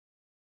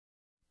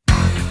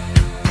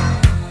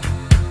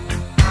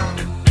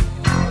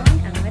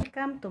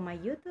welcome to my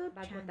YouTube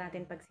channel. Bago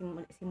natin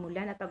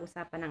pagsimulan at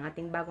pag-usapan ng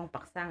ating bagong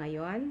paksa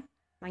ngayon,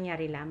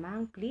 mangyari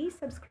lamang, please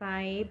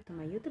subscribe to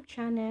my YouTube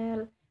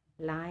channel,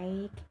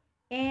 like,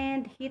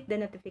 and hit the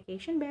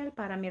notification bell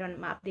para meron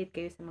ma-update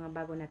kayo sa mga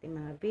bago nating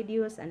mga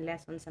videos and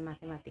lessons sa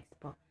mathematics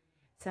po.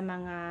 Sa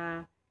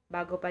mga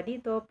bago pa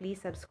dito, please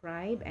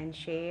subscribe and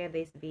share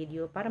this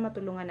video para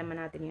matulungan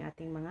naman natin yung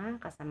ating mga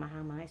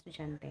kasamahang mga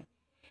estudyante.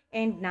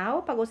 And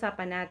now,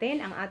 pag-usapan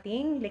natin ang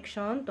ating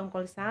leksyon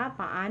tungkol sa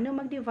paano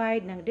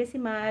mag-divide ng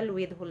decimal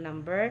with whole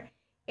number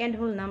and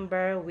whole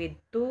number with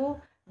 2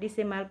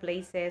 decimal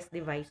places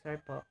divisor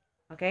po.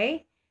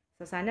 Okay?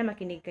 So, sana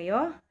makinig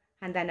kayo.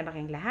 Handa na ba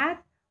kayong lahat?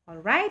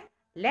 Alright,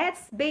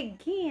 let's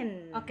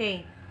begin!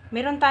 Okay,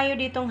 meron tayo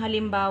ditong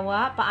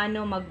halimbawa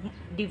paano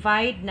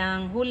mag-divide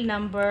ng whole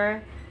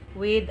number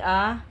with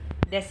a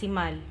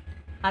decimal.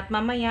 At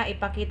mamaya,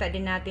 ipakita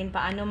din natin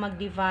paano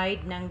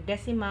mag-divide ng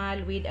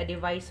decimal with a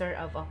divisor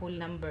of a whole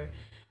number.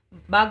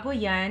 Bago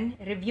yan,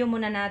 review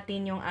muna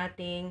natin yung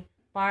ating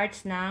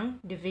parts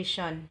ng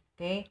division.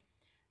 Okay?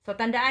 So,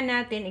 tandaan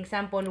natin,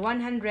 example,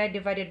 100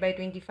 divided by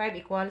 25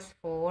 equals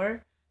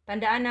 4.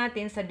 Tandaan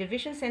natin, sa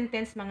division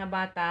sentence, mga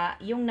bata,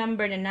 yung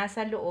number na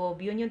nasa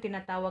loob, yun yung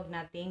tinatawag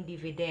nating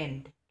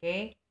dividend.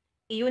 Okay?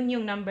 Iyon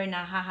yung number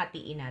na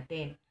hahatiin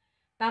natin.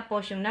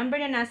 Tapos, yung number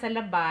na nasa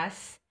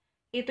labas,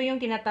 ito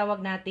yung tinatawag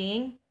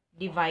nating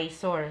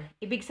divisor.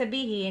 Ibig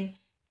sabihin,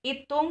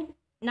 itong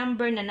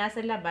number na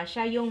nasa labas,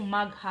 siya yung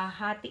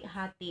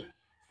maghahati-hati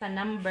sa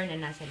number na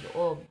nasa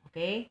loob.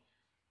 Okay?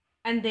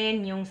 And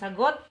then, yung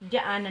sagot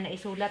diyan na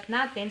naisulat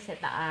natin sa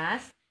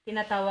taas,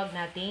 tinatawag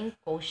nating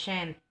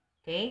quotient.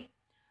 Okay?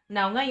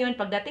 Now, ngayon,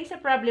 pagdating sa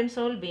problem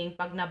solving,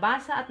 pag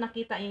nabasa at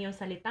nakita niyo yung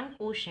salitang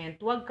quotient,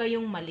 huwag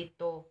kayong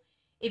malito.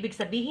 Ibig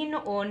sabihin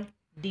noon,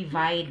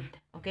 divide.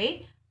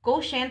 Okay?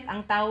 Quotient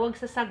ang tawag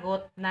sa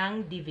sagot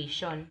ng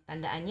division.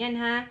 Tandaan yan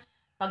ha.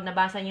 Pag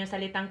nabasa niyo yung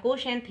salitang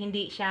quotient,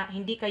 hindi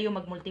kayo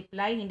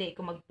mag-multiply, hindi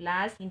kayo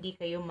mag-plus, hindi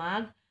kayo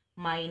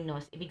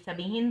mag-minus. Ibig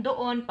sabihin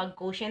doon, pag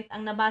quotient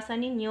ang nabasa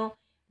ninyo,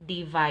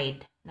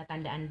 divide.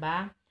 Natandaan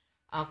ba?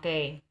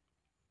 Okay.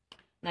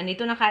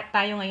 Nandito na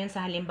tayo ngayon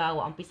sa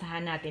halimbawa.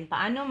 Umpisahan natin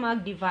paano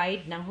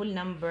mag-divide ng whole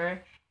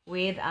number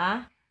with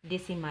a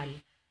decimal.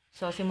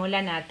 So,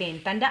 simulan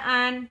natin.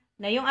 Tandaan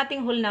na yung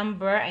ating whole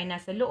number ay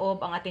nasa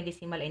loob, ang ating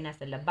decimal ay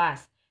nasa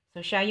labas.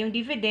 So, siya yung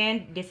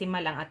dividend,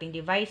 decimal ang ating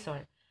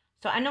divisor.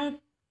 So,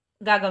 anong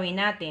gagawin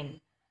natin?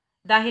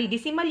 Dahil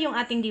decimal yung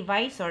ating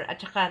divisor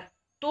at saka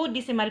 2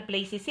 decimal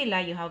places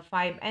sila, you have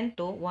 5 and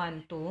 2,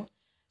 1, 2.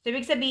 So,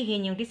 ibig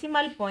sabihin, yung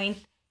decimal point,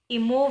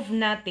 i-move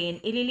natin,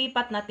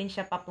 ililipat natin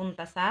siya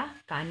papunta sa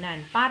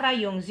kanan para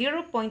yung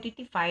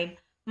 0.25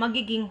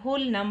 magiging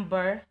whole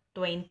number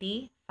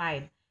 25.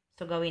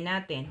 So, gawin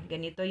natin.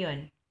 Ganito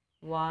yon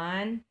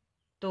 1,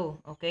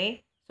 2.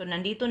 Okay? So,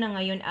 nandito na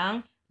ngayon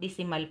ang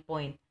decimal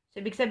point.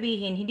 So, ibig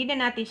sabihin, hindi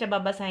na natin siya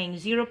babasahin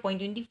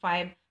 0.25,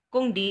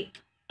 kundi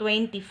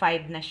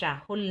 25 na siya.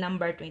 Whole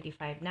number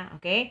 25 na.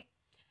 Okay?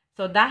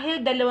 So,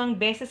 dahil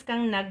dalawang beses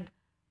kang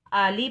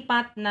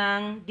naglipat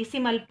ng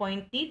decimal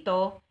point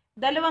dito,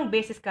 dalawang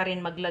beses ka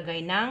rin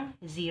maglagay ng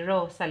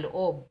 0 sa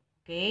loob.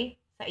 Okay?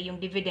 Sa iyong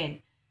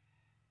dividend.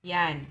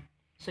 Yan.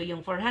 So,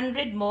 yung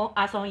 400 mo,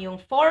 so yung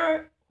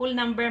 4 whole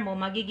number mo,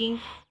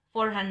 magiging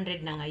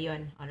 400 na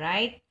ngayon.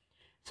 Alright?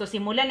 So,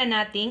 simulan na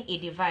nating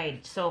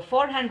i-divide. So,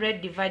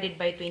 400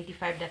 divided by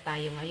 25 na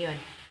tayo ngayon.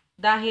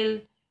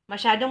 Dahil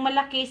masyadong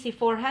malaki si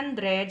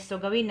 400, so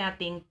gawin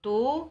nating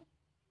 2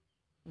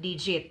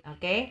 digit.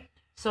 Okay?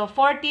 So,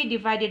 40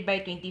 divided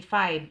by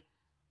 25.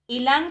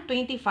 Ilang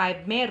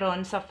 25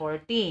 meron sa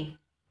 40?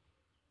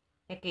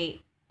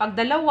 Okay. Pag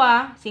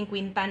dalawa,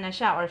 50 na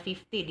siya or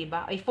 50, di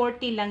ba? Ay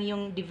 40 lang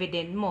yung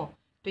dividend mo.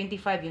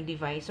 25 yung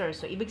divisor.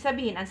 So, ibig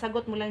sabihin, ang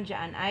sagot mo lang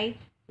dyan ay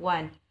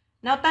 1.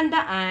 Now,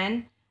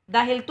 tandaan,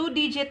 dahil 2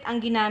 digit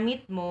ang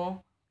ginamit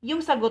mo,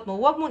 yung sagot mo,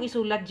 huwag mong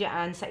isulat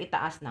dyan sa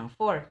itaas ng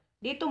 4.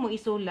 Dito mo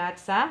isulat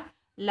sa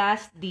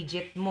last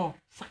digit mo,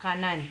 sa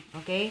kanan.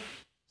 Okay?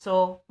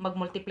 So,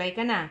 mag-multiply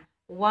ka na.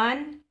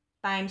 1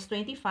 times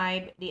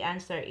 25, the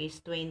answer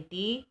is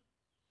 25.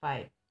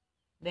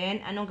 Then,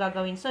 anong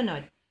gagawin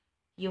sunod?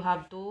 You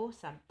have to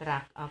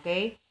subtract.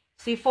 Okay?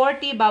 Si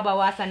 40,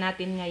 babawasan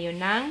natin ngayon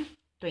ng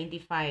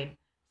 25.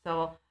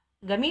 So,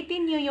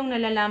 gamitin nyo yung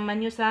nalalaman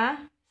nyo sa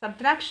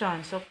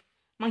subtraction. So,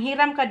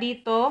 manghiram ka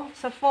dito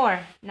sa 4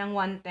 ng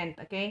 1/10.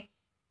 Okay?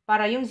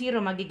 Para yung 0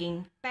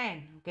 magiging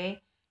 10. Okay?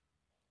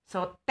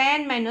 So,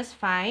 10 minus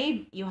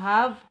 5, you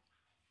have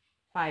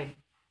 5.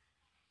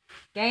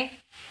 Okay?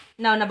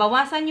 Now,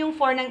 nabawasan yung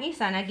 4 ng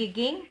isa,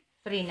 nagiging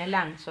 3 na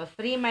lang. So,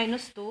 3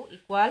 minus 2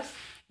 equals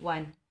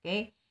 1.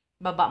 Okay?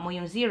 Baba mo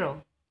yung 0.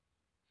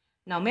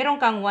 Now,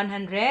 meron kang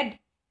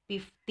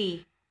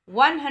 150.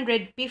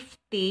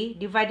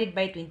 150 divided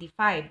by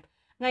 25.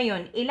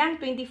 Ngayon, ilang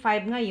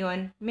 25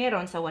 ngayon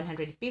meron sa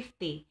 150?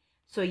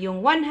 So,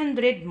 yung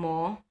 100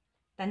 mo,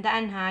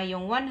 tandaan ha,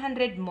 yung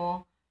 100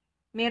 mo,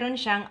 meron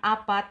siyang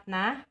 4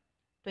 na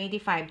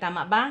 25.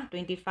 Tama ba?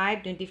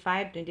 25,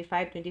 25,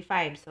 25,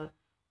 25. So,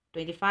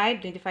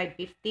 25, 25,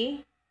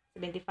 50,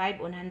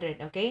 75,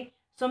 100. Okay?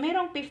 So,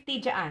 merong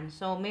 50 dyan.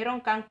 So,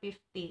 merong kang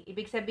 50.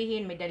 Ibig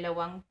sabihin, may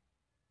dalawang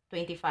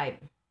 25.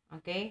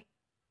 Okay?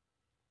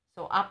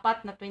 So,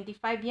 apat na 25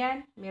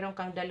 yan. Meron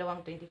kang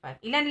dalawang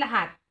 25. Ilan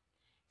lahat?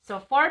 So,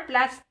 4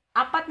 plus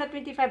apat na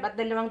 25 at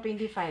dalawang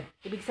 25.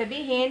 Ibig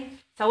sabihin,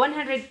 sa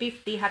 150,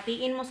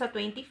 hatiin mo sa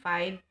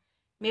 25,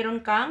 meron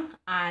kang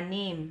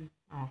 6.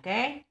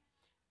 Okay?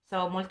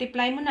 So,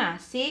 multiply mo na.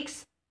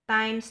 6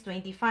 times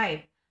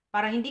 25.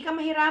 Para hindi ka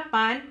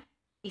mahirapan,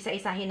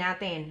 isa-isahin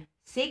natin.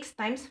 6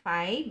 times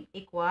 5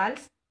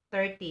 equals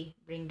 30.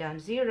 Bring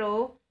down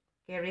 0.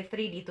 Carry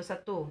 3 dito sa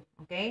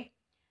 2. Okay?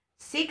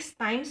 6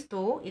 times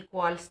 2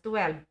 equals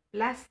 12.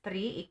 Plus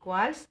 3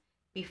 equals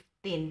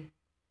 15.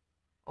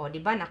 O,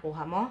 di ba?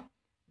 Nakuha mo?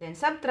 Then,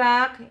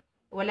 subtract.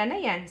 Wala na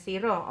yan.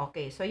 0.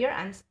 Okay. So, your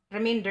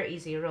remainder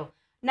is 0.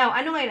 Now,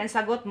 ano ngayon ang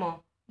sagot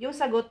mo? Yung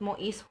sagot mo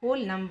is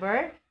whole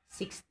number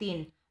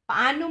 16.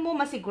 Paano mo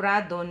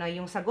masigurado na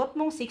yung sagot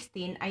mong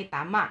 16 ay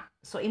tama?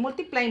 So,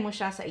 i-multiply mo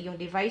siya sa iyong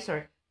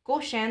divisor.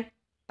 Quotient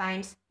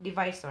times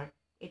divisor.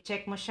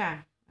 I-check mo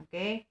siya.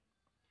 Okay?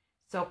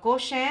 So,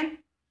 quotient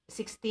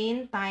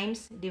 16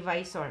 times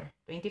divisor,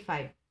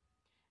 25.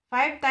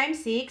 5 times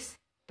 6,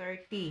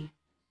 30.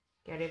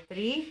 Carry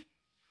 3.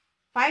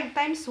 5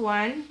 times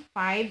 1,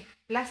 5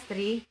 plus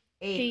 3,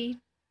 8.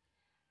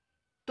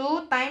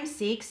 2 times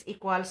 6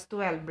 equals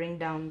 12. Bring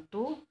down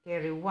 2,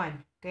 carry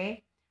 1.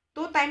 Okay?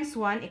 2 times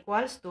 1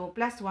 equals 2,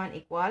 plus 1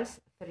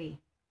 equals 3.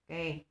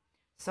 Okay?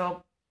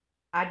 So,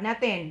 add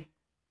natin.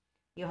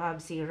 You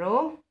have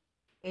 0.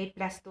 8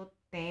 plus 2,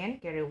 10.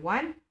 Carry 1.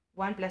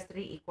 1 plus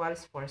 3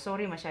 equals 4.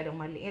 Sorry, masyadong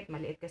maliit.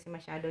 Maliit kasi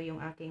masyado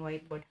yung aking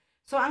whiteboard.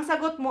 So, ang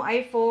sagot mo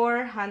ay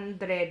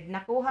 400.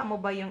 Nakuha mo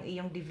ba yung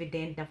iyong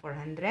dividend na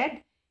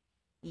 400?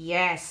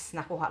 Yes,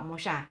 nakuha mo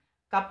siya.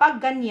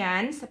 Kapag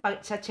ganyan,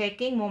 sa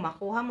checking mo,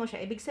 makuha mo siya,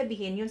 ibig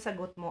sabihin, yung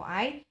sagot mo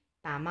ay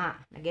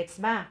tama. Nagets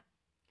ba?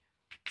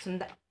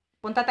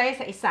 Punta tayo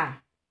sa isa.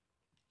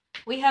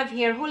 We have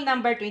here whole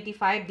number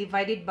 25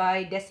 divided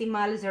by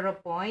decimal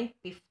 0.50.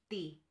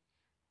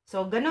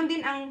 So, ganun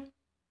din ang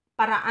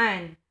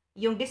paraan.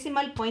 Yung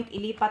decimal point,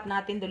 ilipat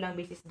natin dolang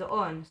basis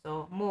doon.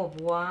 So, move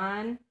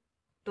 1,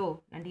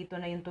 2. Nandito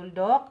na yung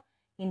tuldok.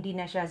 Hindi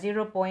na siya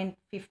 0.50,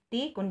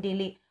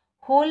 kundi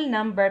whole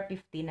number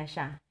 50 na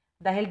siya.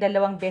 Dahil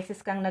dalawang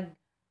beses kang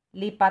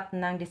naglipat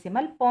ng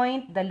decimal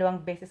point,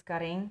 dalawang beses ka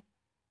ring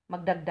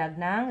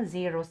magdagdag ng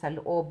 0 sa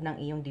loob ng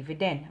iyong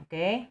dividend.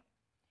 Okay?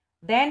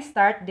 Then,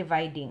 start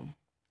dividing.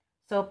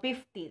 So,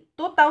 50.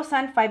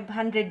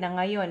 2,500 na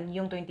ngayon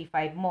yung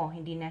 25 mo.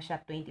 Hindi na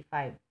siya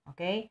 25.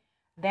 Okay?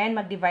 Then,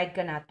 mag-divide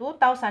ka na.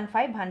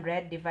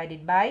 2,500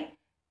 divided by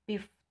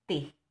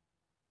 50.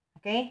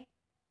 Okay?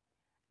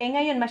 Eh,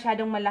 ngayon,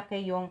 masyadong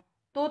malaki yung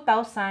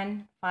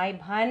 2,500.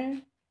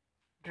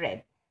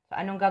 So,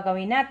 anong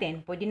gagawin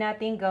natin? Pwede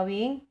natin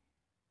gawing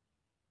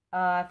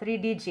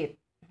 3-digit.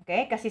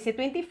 Okay? Kasi si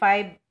 25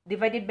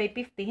 divided by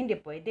 50, hindi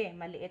pwede.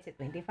 Maliit si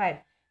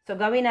 25. So,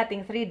 gawin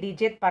natin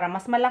 3-digit para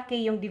mas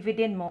malaki yung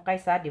dividend mo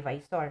kaysa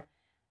divisor.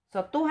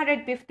 So,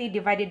 250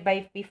 divided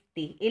by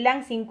 50.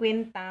 Ilang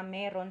 50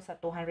 meron sa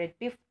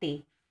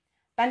 250?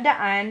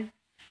 Tandaan,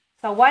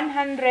 sa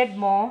 100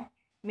 mo,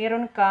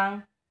 meron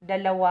kang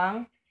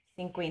dalawang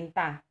 50.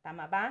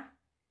 Tama ba?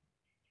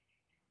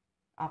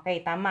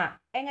 Okay, tama.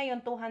 Eh,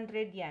 ngayon,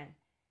 200 yan.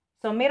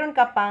 So, meron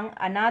ka pang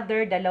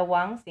another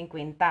dalawang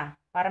 50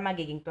 para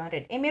magiging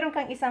 200. Eh, meron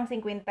kang isang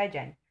 50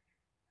 dyan.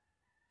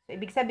 So,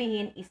 ibig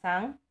sabihin,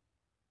 50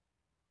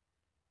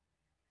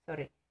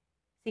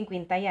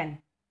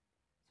 yan.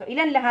 So,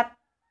 ilan lahat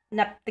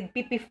na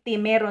tig-50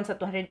 meron sa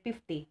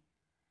 250?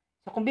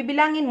 So, kung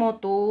bibilangin mo,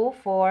 2,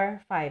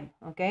 4, 5.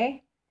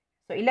 Okay?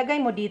 So, ilagay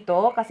mo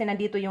dito, kasi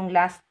nandito yung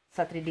last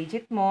sa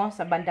 3-digit mo.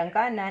 Sa bandang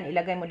kanan,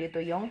 ilagay mo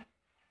dito yung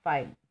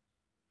 5.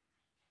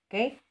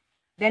 Okay?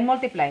 Then,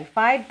 multiply.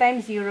 5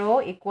 times 0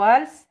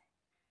 equals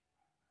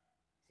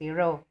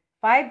 0.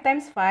 5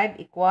 times 5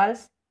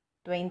 equals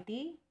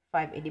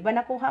 25. Eh, di ba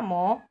nakuha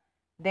mo?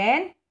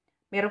 Then,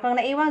 meron kang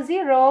naiwang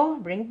 0.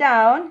 Bring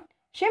down.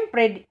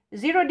 Siyempre,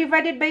 0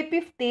 divided by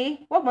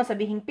 50, huwag mo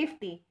sabihin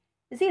 50.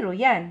 0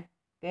 yan.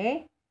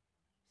 Okay?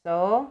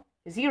 So,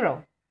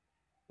 0.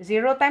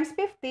 0 times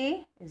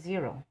 50,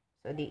 0.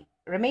 So, the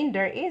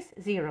remainder is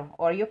 0.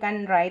 Or you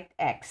can write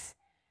X.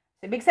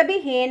 So, ibig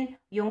sabihin,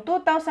 yung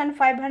 2,500,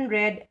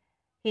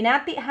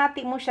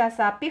 hinati-hati mo siya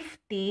sa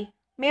 50,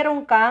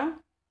 meron kang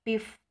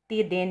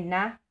 50 din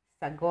na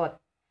sagot.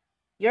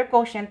 Your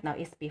quotient now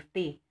is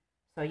 50.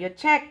 So, you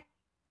check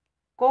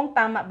kung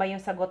tama ba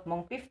yung sagot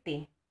mong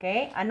 50.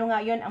 Okay? Ano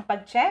nga yun ang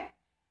pag-check?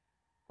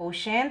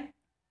 Quotient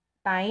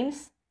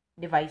times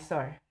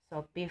divisor.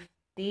 So,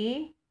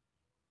 50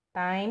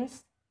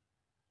 times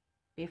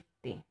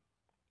 50.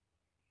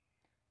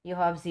 You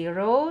have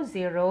 0,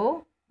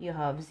 0. You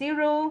have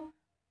 0.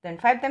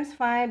 Then 5 times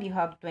 5, you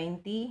have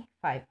 25.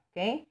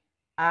 Okay?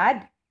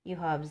 Add.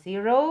 You have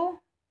 0,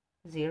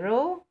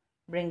 0.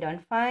 Bring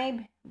down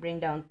 5.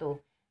 Bring down 2.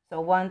 So,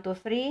 1, 2,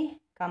 3,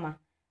 comma.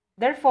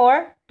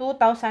 Therefore,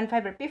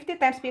 2,500. 50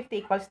 times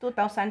 50 equals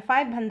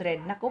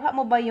 2,500. Nakuha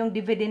mo ba yung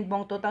dividend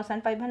mong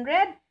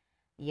 2,500?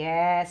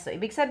 Yes. So,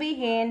 ibig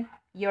sabihin,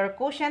 your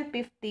quotient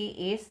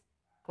 50 is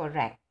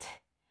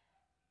correct.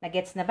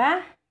 Nagets na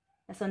ba?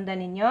 Nasundan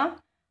ninyo?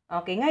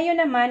 Okay,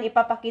 ngayon naman,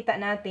 ipapakita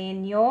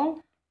natin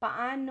yung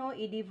paano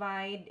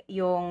i-divide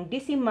yung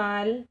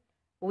decimal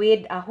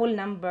with a whole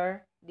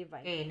number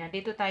divide. Okay,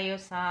 nandito tayo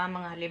sa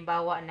mga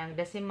halimbawa ng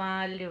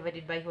decimal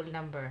divided by whole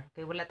number.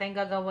 Okay, wala tayong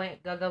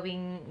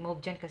gagawing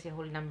move dyan kasi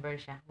whole number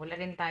siya. Wala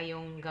rin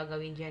tayong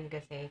gagawin dyan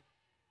kasi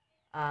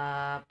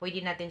pwede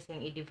natin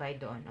siyang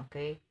i-divide doon.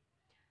 Okay?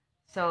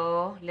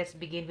 So, let's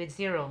begin with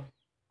 0.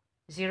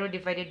 0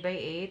 divided by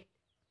 8,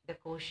 the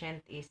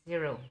quotient is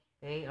 0.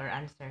 Okay, or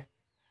answer.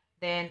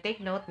 Then,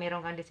 take note,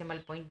 meron kang decimal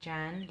point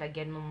dyan.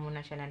 Lagyan mo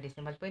muna siya ng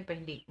decimal point para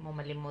hindi mo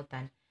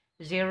malimutan.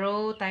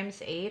 0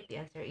 times 8,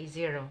 the answer is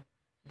 0.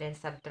 Then,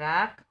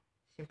 subtract.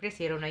 Siyempre,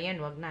 0 na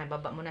yan. Wag na.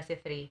 Baba mo na si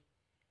 3.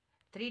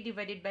 3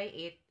 divided by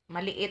 8,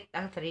 maliit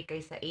ang 3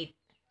 kaysa 8.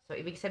 So,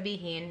 ibig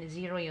sabihin,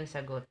 0 yung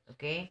sagot.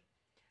 Okay?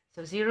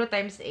 So, 0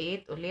 times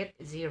 8, ulit,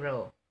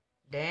 0.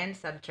 Then,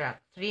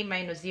 subtract. 3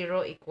 minus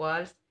 0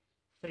 equals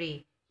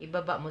 3.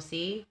 Ibaba mo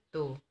si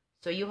 2.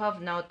 So, you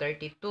have now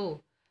 32.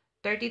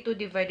 32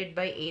 divided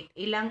by 8.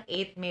 Ilang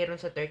 8 meron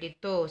sa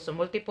 32? So,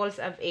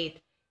 multiples of 8.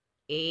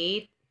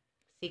 8,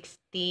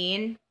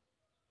 16,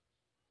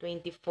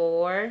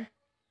 24,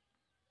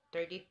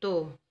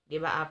 32.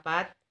 Diba,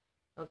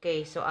 4?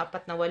 Okay, so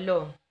 4 na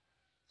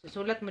 8.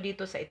 Susulat mo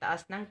dito sa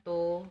itaas ng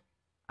 2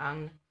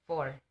 ang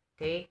 4.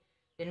 Okay?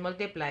 Then,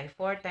 multiply.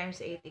 4 times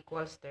 8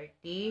 equals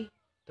 32.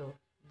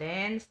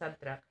 Then,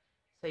 subtract.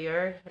 So,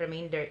 your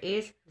remainder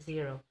is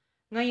 0.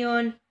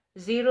 Ngayon,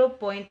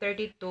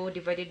 0.32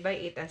 divided by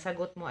 8, ang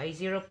sagot mo ay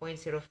 0.04.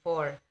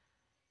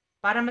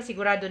 Para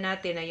masigurado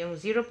natin na yung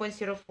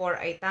 0.04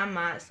 ay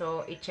tama,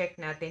 so, i-check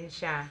natin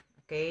siya.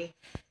 Okay?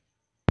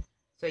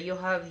 So, you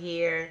have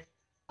here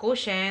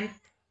quotient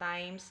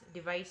times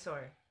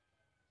divisor.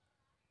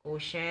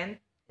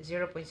 Quotient,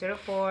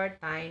 0.04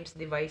 times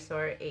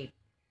divisor 8.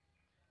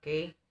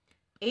 Okay?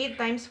 8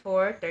 times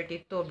 4,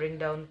 32. Bring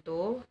down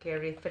 2,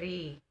 carry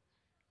 3.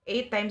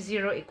 8 times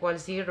 0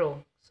 equals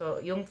 0.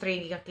 So, yung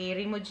 3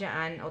 carry mo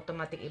dyan,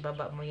 automatic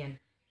ibaba mo yan.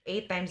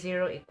 8 times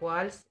 0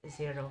 equals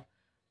 0.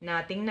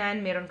 Na,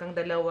 tingnan, meron kang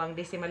dalawang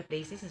decimal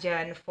places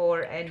dyan,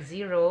 4 and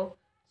 0.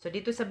 So,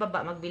 dito sa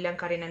baba, magbilang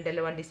ka rin ng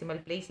dalawang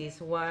decimal places,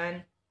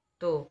 1,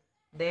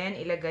 2. Then,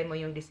 ilagay mo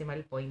yung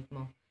decimal point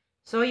mo.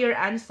 So, your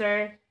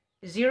answer,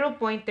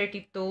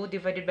 0.32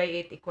 divided by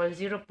 8 equals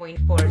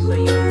 0.4. So,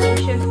 yung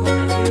quotient mo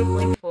na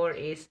 0.4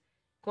 is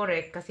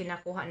correct kasi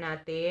nakuha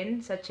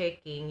natin sa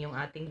checking yung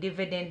ating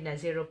dividend na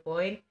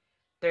 0.32.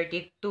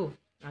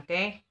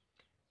 Okay?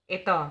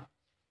 Ito.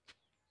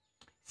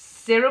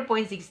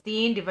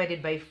 0.16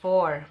 divided by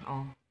 4.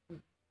 Oh.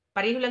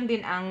 Pareho lang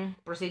din ang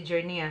procedure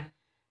niya.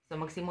 So,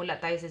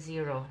 magsimula tayo sa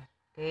 0.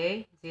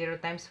 Okay?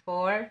 0 times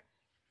 4.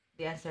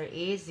 The answer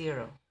is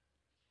 0.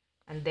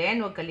 And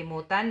then, huwag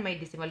kalimutan, may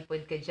decimal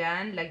point ka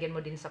dyan. Lagyan mo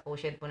din sa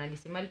quotient mo ng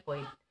decimal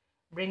point.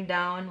 Bring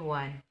down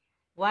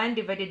 1. 1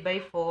 divided by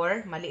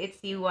 4, maliit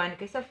si 1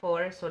 kaysa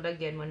 4, so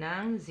lagyan mo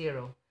ng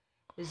 0.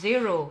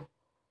 0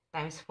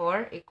 times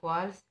 4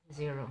 equals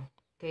 0.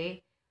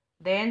 Okay?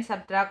 Then,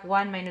 subtract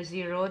 1 minus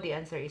 0, the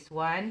answer is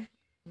 1.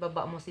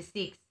 Baba mo si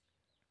 6.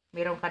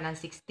 Meron ka ng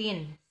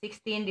 16.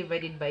 16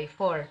 divided by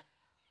 4.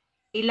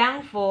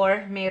 Ilang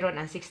 4 meron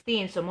ang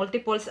 16? So,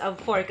 multiples of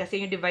 4,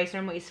 kasi yung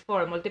divisor mo is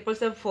 4. Multiples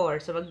of 4,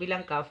 so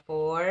magbilang ka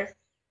 4,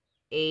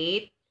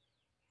 8,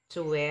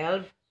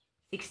 12,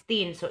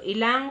 16. So,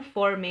 ilang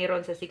 4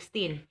 meron sa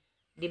 16?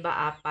 Diba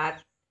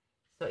 4?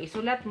 So,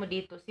 isulat mo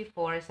dito si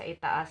 4 sa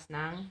itaas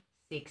ng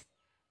 6.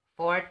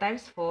 4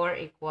 times 4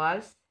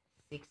 equals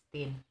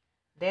 16.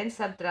 Then,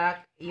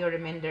 subtract, your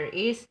remainder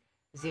is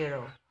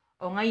 0.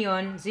 O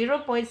ngayon,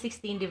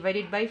 0.16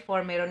 divided by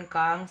 4, meron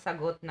kang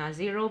sagot na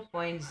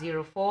 0.04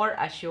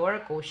 as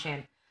your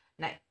quotient.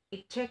 Na,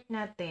 i-check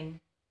natin.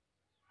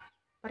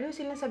 Pareho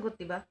silang sagot,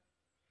 diba?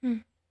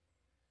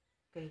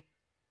 Okay.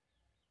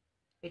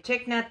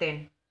 I-check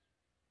natin.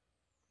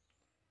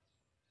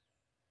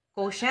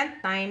 Quotient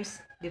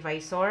times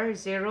divisor,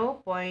 0.04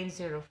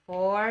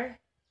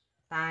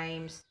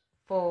 times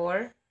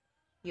 4.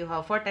 You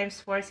have 4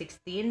 times 4,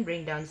 16.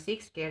 Bring down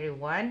 6, carry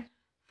 1.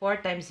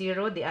 4 times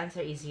 0, the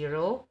answer is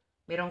 0.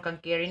 Meron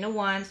kang carry na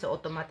 1, so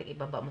automatic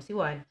ibaba mo si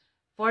 1.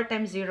 4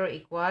 times 0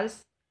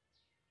 equals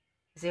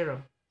 0.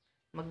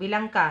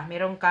 Magbilang ka,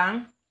 meron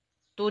kang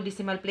 2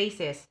 decimal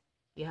places.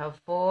 You have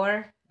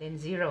 4, then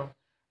 0.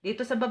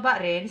 Dito sa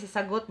baba rin, sa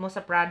sagot mo,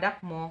 sa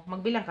product mo,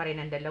 magbilang ka rin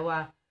ng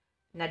dalawa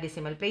na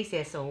decimal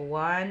places. So,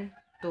 1,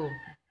 2.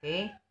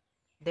 Okay?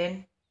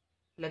 Then,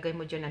 lagay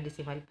mo dyan ang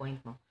decimal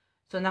point mo.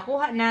 So,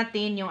 nakuha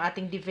natin yung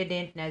ating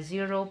dividend na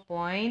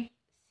 0.16.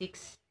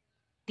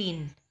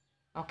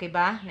 Okay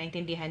ba?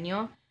 Naintindihan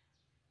nyo?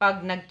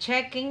 Pag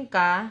nag-checking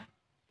ka,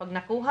 pag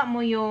nakuha mo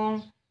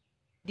yung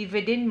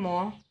dividend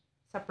mo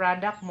sa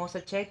product mo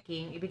sa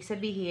checking, ibig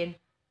sabihin,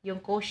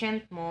 yung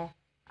quotient mo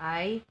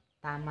ay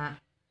tama.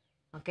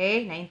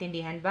 Okay?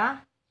 Naintindihan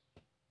ba?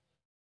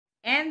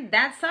 And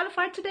that's all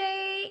for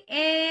today.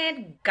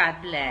 And God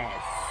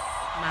bless.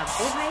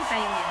 Mabuhay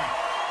tayong lahat.